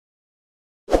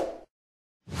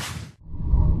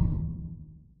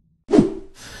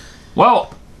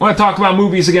Well, I want to talk about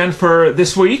movies again for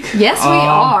this week. Yes, we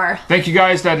are. Thank you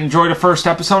guys that enjoyed the first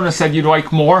episode and said you'd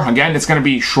like more. Again, it's going to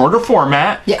be shorter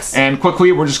format. Yes. And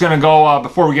quickly, we're just going to go,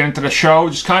 before we get into the show,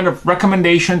 just kind of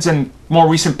recommendations and more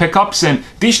recent pickups. And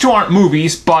these two aren't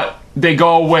movies, but they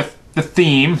go with the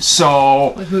theme.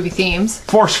 So, with movie themes.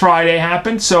 Force Friday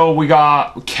happened, so we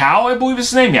got Cal, I believe is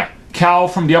his name, yeah. Cal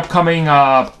from the upcoming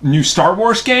new Star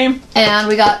Wars game. And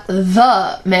we got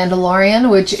The Mandalorian,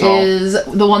 which is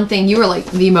the one thing you were like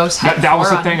the most hyped for. That was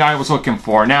the thing I was looking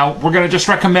for. Now, we're going to just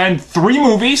recommend 3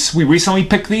 movies. We recently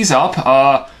picked these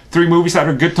up. 3 movies that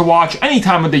are good to watch any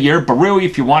time of the year, but really,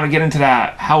 if you want to get into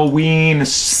that Halloween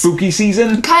spooky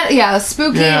season. Yeah,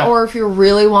 spooky, or if you're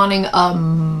really wanting a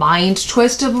mind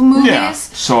twist of movies. Yeah,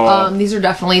 so these are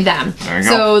definitely them. There you go.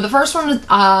 So the first one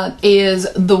is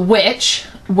The Witch,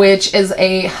 which is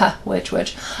a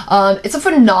it's a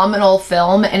phenomenal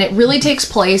film, and it really takes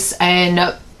place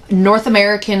in North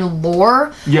American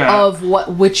lore of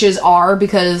what witches are,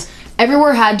 because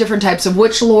everywhere had different types of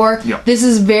witch lore. Yep. This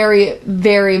is very,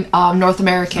 very North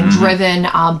American driven,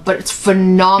 but it's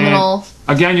phenomenal.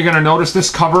 And again, you're going to notice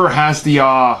this cover has the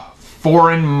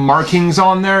foreign markings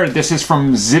on there. This is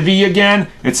from Zivi again.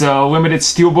 It's a limited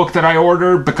steelbook that I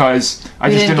ordered because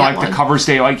I just didn't like the covers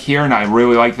they like here, and I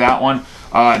really like that one.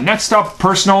 Next up,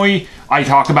 personally, I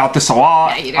talk about this a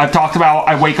lot. Yeah, you do. I've talked about,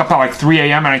 I wake up at like 3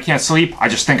 a.m. and I can't sleep. I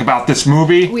just think about this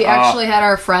movie. We actually had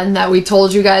our friend that we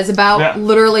told you guys about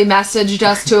literally messaged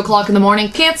us 2 o'clock in the morning.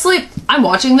 Can't sleep. I'm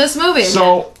watching this movie again.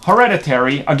 So,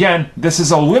 Hereditary, again, this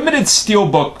is a limited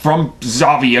steelbook from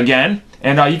Zavi again.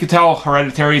 And you can tell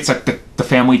Hereditary, it's like the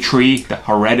family tree, the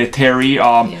Hereditary.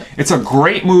 It's a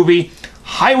great movie.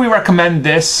 Highly recommend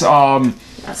this.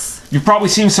 Yes. You've probably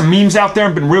seen some memes out there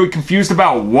and been really confused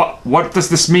about what does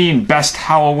this mean, best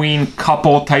Halloween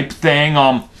couple type thing.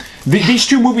 These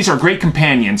two movies are great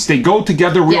companions. They go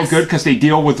together real good because they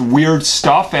deal with weird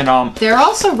stuff, and they're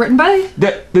also written by.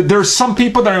 There's some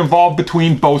people that are involved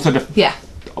between both of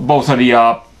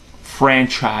the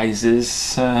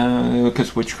franchises,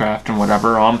 because witchcraft and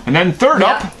whatever. And then third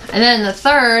up. And then the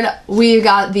third, we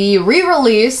got the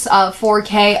re-release of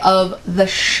 4K of The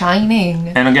Shining.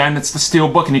 And again, it's the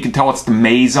steelbook, and you can tell it's the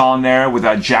maze on there with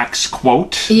Jack's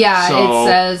quote. Yeah, so, it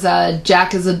says,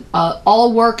 Jack is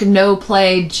all work, no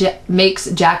play, makes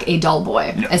Jack a dull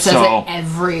boy. Yeah, it says it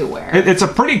everywhere. It's a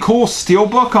pretty cool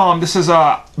steelbook. This is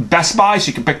Best Buy, so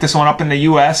you can pick this one up in the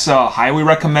US. Highly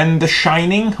recommend The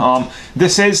Shining.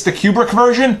 This is the Kubrick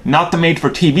version, not the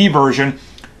made-for-TV version.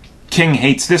 King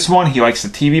hates this one. He likes the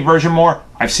TV version more.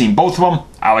 I've seen both of them.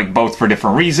 I like both for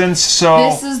different reasons. So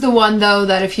this is the one, though,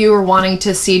 that if you were wanting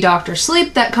to see Dr.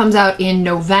 Sleep, that comes out in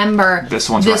November. This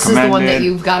one's recommended. This is the one that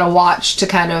you've got to watch to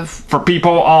kind of... For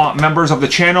people, members of the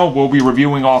channel, we'll be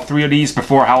reviewing all 3 of these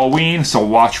before Halloween, so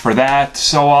watch for that.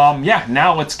 So, yeah,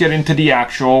 now let's get into the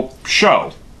actual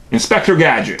show. Inspector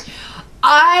Gadget.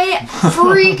 I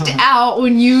freaked out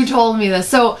when you told me this.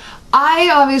 So I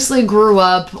obviously grew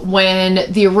up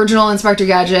when the original Inspector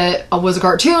Gadget was a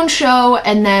cartoon show,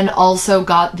 and then also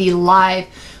got the live...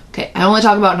 Okay, I only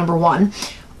talk about number 1.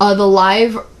 The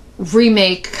live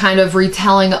remake kind of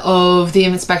retelling of the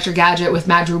Inspector Gadget with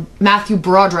Matthew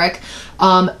Broderick.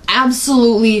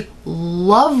 Absolutely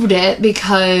loved it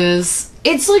because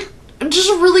it's like just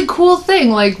a really cool thing.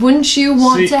 Like, wouldn't you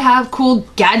want to have cool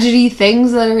gadgety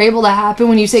things that are able to happen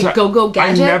when you say go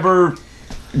Gadget? I never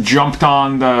jumped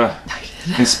on the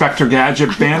Inspector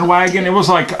Gadget bandwagon. It was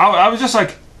like, I was just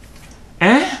like,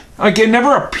 like, it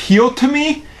never appealed to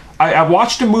me. I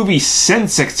watched the movie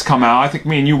since it's come out. I think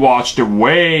me and you watched it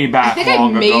way back long ago. I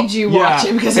think I made you watch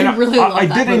it because I really loved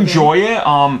that I did enjoy it.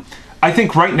 I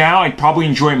think right now I'd probably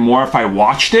enjoy it more if I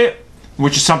watched it,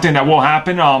 which is something that will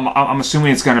happen. I'm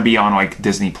assuming it's going to be on like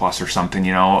Disney Plus or something,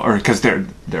 you know, or because they're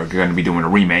going to be doing a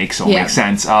remake, so it makes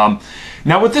sense.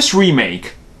 Now with this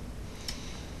remake,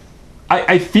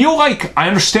 I feel like I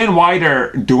understand why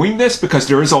they're doing this, because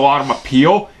there is a lot of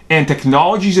appeal, and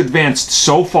technology's advanced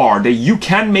so far that you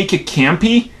can make it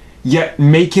campy, yet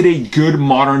make it a good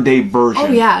modern day version.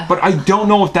 Oh yeah. But I don't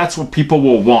know if that's what people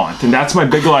will want, and that's my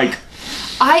big like...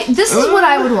 This is what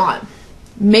I would want.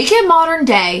 Make it modern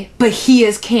day, but he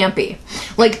is campy.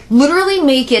 Like, literally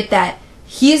make it that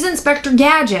he is Inspector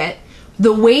Gadget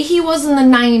the way he was in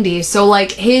the 90s. So,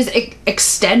 like, his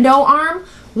extendo arm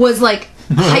was, like,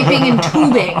 piping and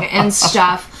tubing and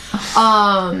stuff.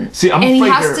 See, I'm and afraid he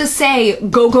has to say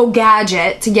go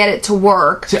Gadget to get it to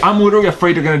work. See, I'm literally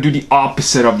afraid they're going to do the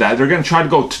opposite of that. They're going to try to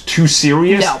go too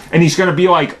serious. No. And he's going to be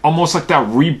like, almost like that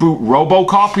reboot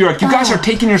RoboCop. You're like, you guys are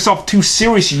taking yourself too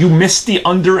serious. You missed the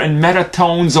under and meta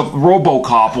tones of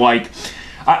RoboCop. Like,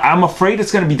 I'm afraid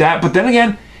it's going to be that. But then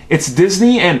again, It's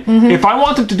Disney, and if I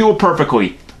want them to do it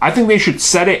perfectly, I think they should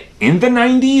set it in the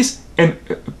 90s and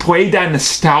play that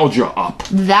nostalgia up.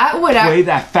 That would play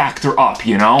that factor up,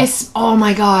 you know? Oh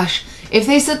my gosh. If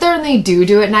they sit there and they do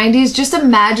it 90s, just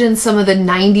imagine some of the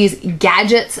 90s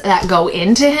gadgets that go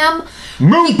into him.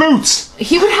 Moon boots!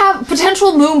 He would have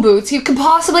potential moon boots. He could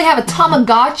possibly have a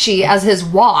Tamagotchi as his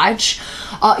watch.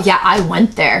 Yeah, I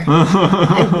went there.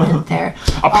 I went there.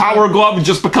 A power glove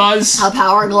just because? A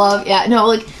power glove. Yeah, no,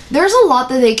 like, there's a lot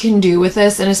that they can do with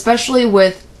this, and especially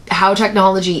with how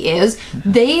technology is.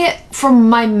 They, from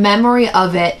my memory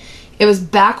of it, it was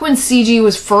back when CG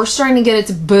was first starting to get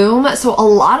its boom, so a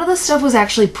lot of the stuff was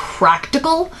actually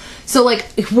practical. So, like,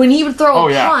 when he would throw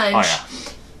a punch,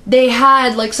 they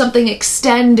had, like, something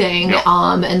extending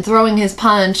and throwing his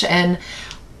punch, and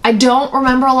I don't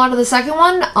remember a lot of the second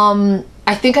one.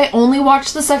 I think I only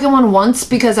watched the second one once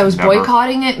because I was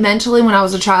boycotting it mentally when I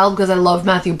was a child because I loved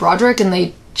Matthew Broderick and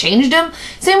they changed him.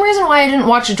 Same reason why I didn't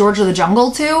watch George of the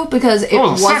Jungle 2, because it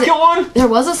wasn't... second one? There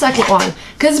was a second one.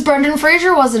 Because Brendan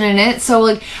Fraser wasn't in it, so,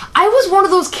 like, I was one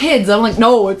of those kids. I'm like,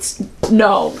 no.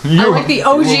 I like the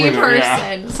OG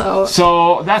person, so...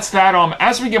 So, that's that.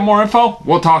 As we get more info,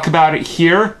 we'll talk about it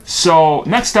here. So,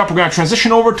 next up, we're going to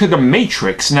transition over to The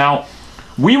Matrix. Now,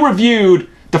 we reviewed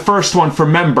the first one for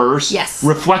members. Yes.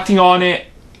 Reflecting on it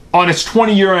on its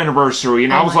 20-year anniversary,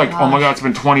 and I was like, oh my god, it's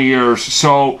been 20 years,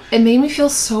 so... It made me feel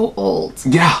so old.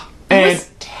 Yeah. I was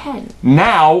 10.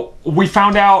 Now, we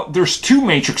found out there's 2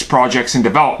 Matrix projects in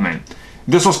development.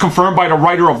 This was confirmed by the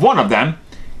writer of one of them.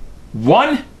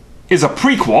 One is a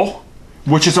prequel,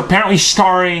 which is apparently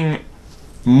starring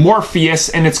Morpheus,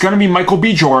 and it's going to be Michael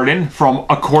B. Jordan, from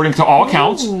according to all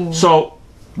accounts. Ooh. So,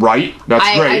 right,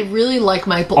 that's great. I really like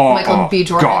Michael B.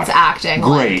 Jordan's acting.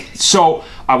 Great. So,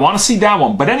 I want to see that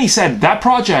one. But then he said that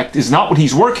project is not what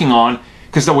he's working on,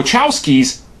 because the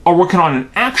Wachowskis are working on an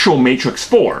actual Matrix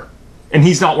 4. And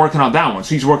he's not working on that one,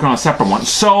 so he's working on a separate one.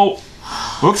 So,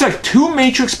 looks like 2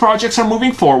 Matrix projects are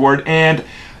moving forward, and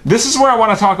this is where I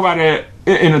want to talk about it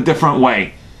in a different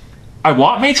way. I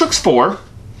want Matrix 4,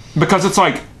 because it's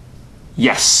like,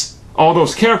 yes, all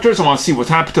those characters, I want to see what's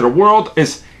happened to the world.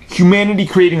 Is humanity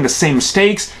creating the same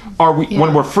mistakes? Are we,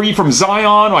 when we're free from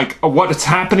Zion, like, what is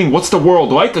happening? What's the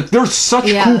world like? There's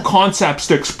such cool concepts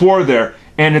to explore there,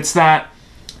 and it's that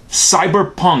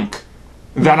cyberpunk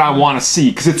that I want to see,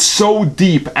 because it's so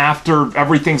deep after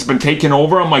everything's been taken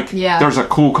over. I'm like, there's a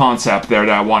cool concept there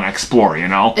that I want to explore, you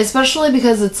know? Especially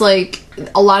because it's like,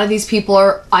 a lot of these people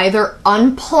are either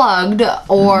unplugged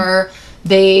or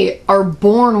they are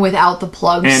born without the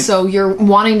plugs, and so you're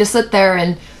wanting to sit there,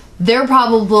 and they're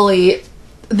probably,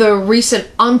 the recent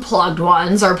unplugged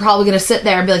ones are probably going to sit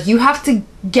there and be like, you have to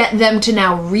get them to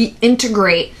now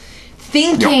reintegrate,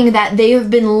 thinking that they have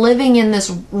been living in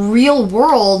this real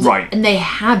world, and they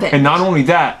haven't. And not only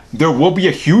that, there will be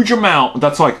a huge amount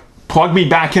that's like, plug me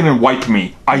back in and wipe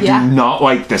me. I do not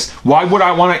like this. Why would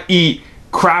I want to eat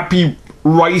crappy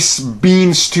rice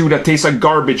bean stew that tastes like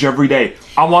garbage every day?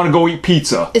 I want to go eat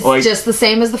pizza. It's like, just the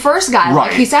same as the first guy.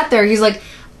 Like, he sat there, he's like,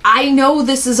 I know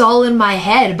this is all in my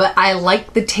head, but I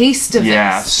like the taste of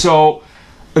this. So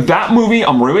that movie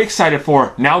I'm really excited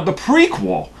for. Now the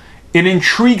prequel, it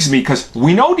intrigues me because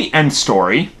we know the end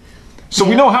story, so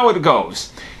we know how it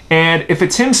goes. And if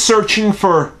it's him searching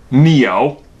for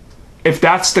Neo, if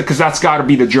that's because that's got to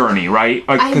be the journey, right?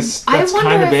 Like, I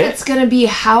wonder if it's going to be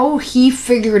how he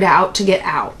figured out to get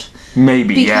out.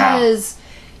 Maybe, because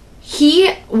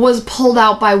he was pulled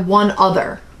out by one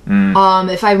other.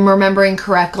 If I'm remembering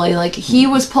correctly, like, he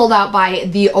was pulled out by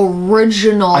the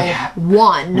original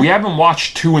one. We haven't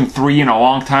watched 2 and 3 in a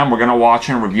long time. We're gonna watch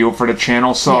and review it for the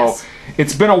channel, so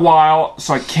it's been a while,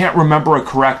 so I can't remember it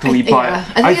correctly. But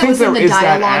I think there is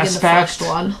that aspect.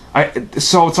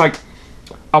 So it's like,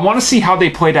 I want to see how they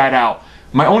play that out.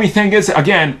 My only thing is,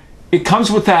 again, it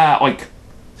comes with that like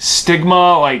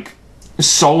stigma, like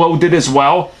Solo did as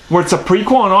well, where it's a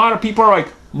prequel, and a lot of people are like,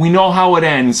 we know how it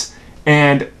ends,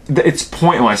 and it's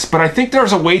pointless. But I think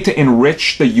there's a way to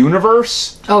enrich the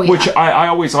universe, which I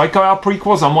always like about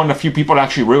prequels. I'm one of the few people that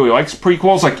actually really likes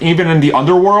prequels. Like, even in the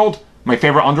Underworld, my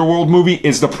favorite Underworld movie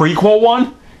is the prequel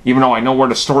one. Even though I know where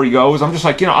the story goes, I'm just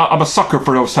like, you know, I'm a sucker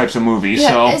for those types of movies.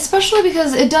 Yeah, especially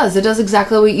because it does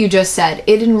exactly what you just said.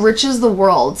 It enriches the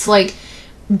worlds. Like,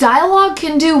 dialogue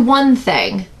can do one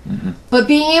thing, but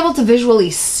being able to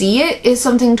visually see it is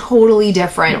something totally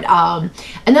different.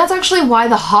 And that's actually why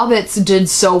the Hobbits did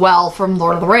so well from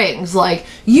Lord of the Rings. Like,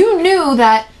 you knew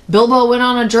that Bilbo went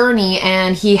on a journey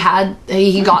and he got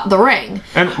the ring.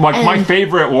 And like, my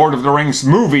favorite Lord of the Rings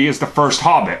movie is the first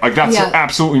Hobbit. Like, that's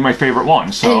absolutely my favorite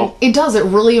one. So and it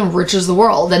really enriches the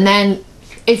world. And then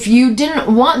if you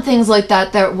didn't want things like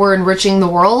that that were enriching the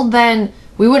world, then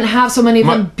we wouldn't have so many of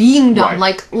them being done. Right.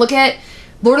 Like, look at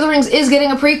Lord of the Rings is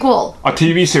getting a prequel. A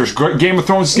TV series. Game of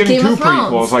Thrones is getting two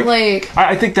prequels. Like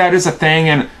I think that is a thing,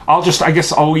 and I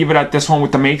guess I'll leave it at this one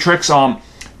with The Matrix.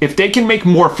 If they can make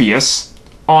Morpheus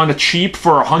on the cheap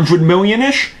for $100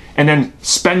 million-ish, and then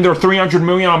spend their $300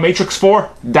 million on Matrix 4,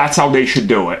 that's how they should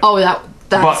do it. Oh,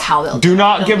 that's how they'll do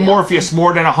not give Morpheus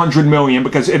more than $100 million,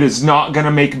 because it is not going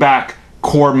to make back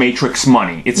core Matrix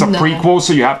money. It's a prequel,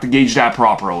 so you have to gauge that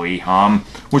properly.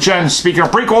 Which then, speaking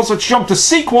of prequels, let's jump to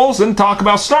sequels and talk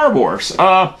about Star Wars.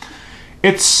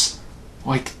 It's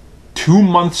like 2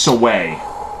 months away,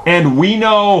 and we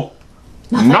know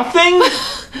nothing?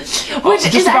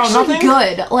 Which is actually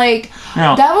good. Like,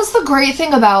 that was the great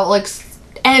thing about, like,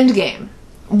 Endgame.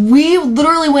 We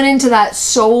literally went into that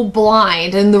so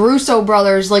blind, and the Russo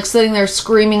brothers, like, sitting there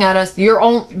screaming at us,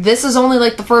 this is only,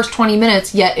 like, the first 20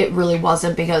 minutes, yet it really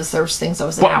wasn't, because there was things that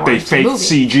was an hour they into the faked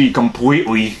movie. CG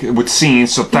completely with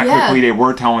scenes, so technically they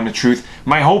were telling the truth.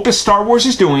 My hope is Star Wars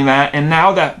is doing that, and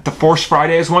now that the Force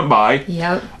Fridays went by,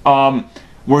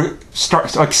 we're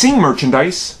seeing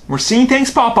merchandise, we're seeing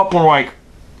things pop up, and we're like,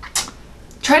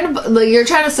 you're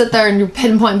trying to sit there and you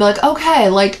pinpoint and be like, okay,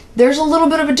 like, there's a little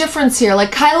bit of a difference here.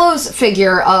 Like, Kylo's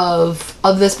figure of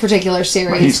this particular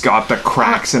series. He's got the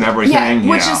cracks and everything. Yeah,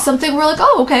 which is something we're like,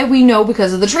 oh, okay, we know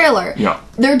because of the trailer. Yeah.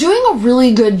 They're doing a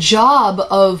really good job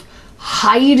of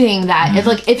hiding that. It's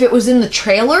like, if it was in the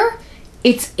trailer,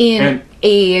 it's in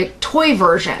a toy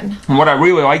version. And what I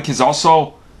really like is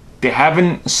also, they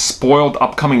haven't spoiled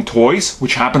upcoming toys,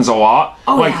 which happens a lot.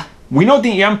 Oh, yeah. We know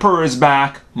the Emperor is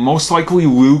back, most likely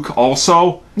Luke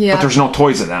also, but there's no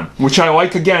toys of them. Which I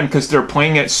like, again, because they're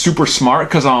playing it super smart,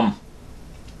 because,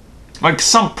 like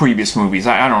some previous movies,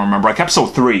 I don't remember, like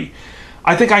Episode 3,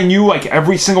 I think I knew, like,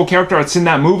 every single character that's in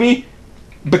that movie,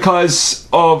 because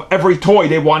of every toy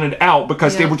they wanted out,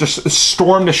 because they would just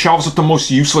storm the shelves with the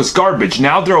most useless garbage.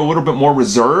 Now they're a little bit more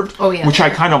reserved, which I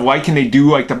kind of like, and they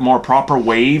do, like, the more proper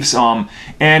waves,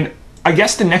 and I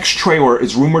guess the next trailer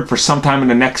is rumored for sometime in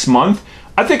the next month.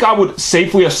 I think I would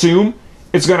safely assume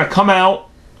it's going to come out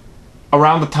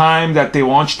around the time that they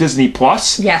launch Disney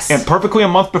Plus. Yes. And perfectly a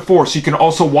month before, so you can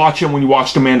also watch it when you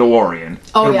watch The Mandalorian.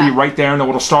 It'll be right there in the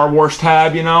little Star Wars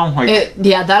tab, you know?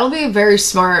 That'll be very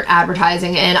smart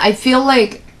advertising, and I feel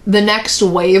like the next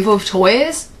wave of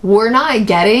toys we're not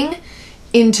getting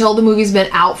until the movie's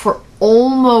been out for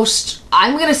almost,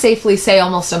 I'm going to safely say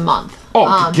almost a month.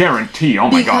 Oh, guarantee. Oh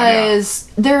my god, yeah. Because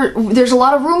there's a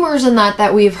lot of rumors in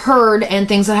that we've heard and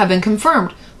things that have been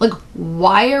confirmed. Like,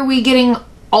 why are we getting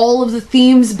all of the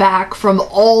themes back from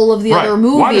all of the other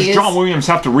movies? Why does John Williams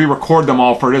have to re-record them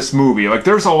all for this movie? Like,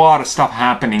 there's a lot of stuff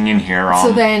happening in here.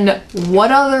 So then,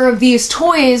 what other of these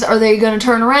toys are they going to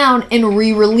turn around and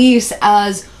re-release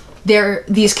as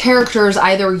these characters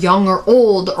either young or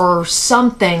old or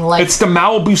something? Like, it's the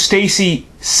Malibu Stacy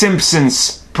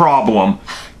Simpsons problem.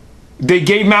 They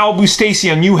gave Malibu Stacy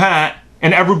a new hat,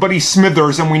 and everybody's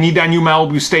Smithers, and we need that new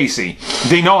Malibu Stacy.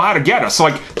 They know how to get us.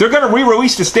 Like, they're going to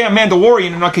re-release this damn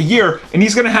Mandalorian in like a year, and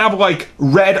he's going to have, like,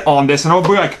 red on this, and I'll be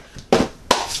like,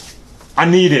 I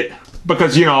need it.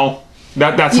 Because, you know,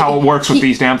 that's how it works with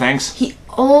these damn things. He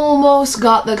almost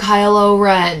got the Kylo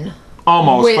Ren.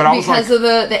 Almost, but I was because of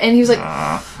and he was like,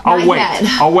 I'll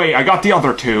wait. I got the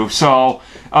other two. So,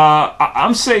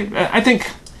 I'm saying,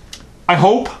 I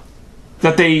hope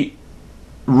that they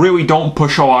really don't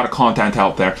push a lot of content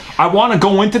out there. I want to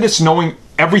go into this knowing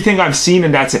everything I've seen,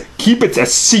 and that's it. Keep it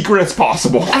as secret as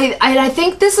possible. I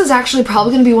think this is actually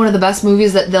probably going to be one of the best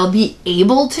movies that they'll be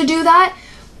able to do that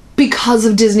because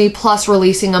of Disney Plus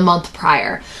releasing a month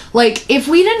prior. Like, if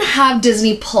we didn't have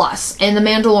Disney Plus and The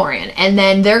Mandalorian, and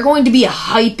then they're going to be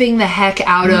hyping the heck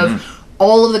out of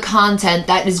all of the content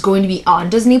that is going to be on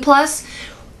Disney Plus,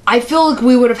 I feel like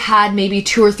we would have had maybe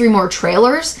 2 or 3 more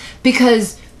trailers,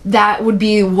 because that would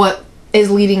be what is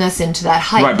leading us into that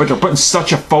hype. Right, but they're putting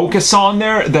such a focus on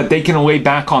there that they can lay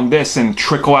back on this and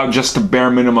trickle out just the bare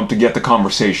minimum to get the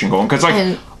conversation going. Because,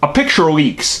 like, a picture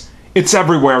leaks. It's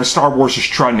everywhere. Star Wars is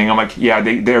trending. I'm like, yeah,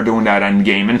 they're doing that end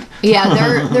gaming.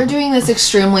 Yeah, they're doing this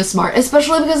extremely smart,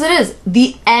 especially because it is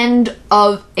the end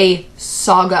of a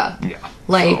saga. Yeah.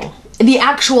 Like, the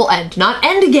actual end, not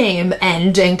end game,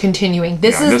 end and continuing.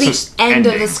 This is the end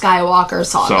of the Skywalker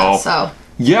saga. So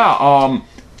yeah,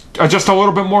 just a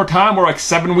little bit more time. We're like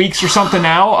 7 weeks or something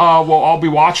now. We'll all be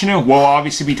watching it. We'll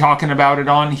obviously be talking about it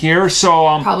on here.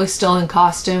 So probably still in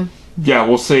costume. Yeah,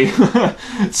 we'll see.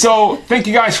 So, thank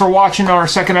you guys for watching our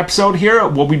second episode here.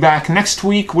 We'll be back next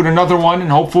week with another one,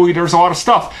 and hopefully there's a lot of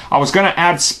stuff. I was going to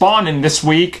add Spawn in this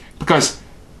week, because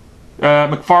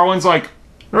McFarlane's like,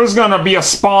 there's gonna be a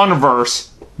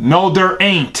Spawn-verse. No, there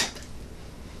ain't.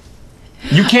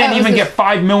 You can't even get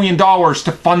 $5 million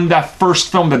to fund that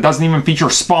first film that doesn't even feature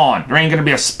Spawn. There ain't gonna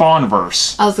be a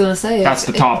Spawn-verse. I was gonna say, that's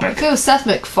the topic. If it was Seth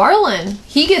MacFarlane,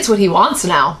 he gets what he wants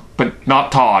now. But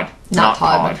not Todd. Not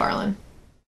Todd McFarlane.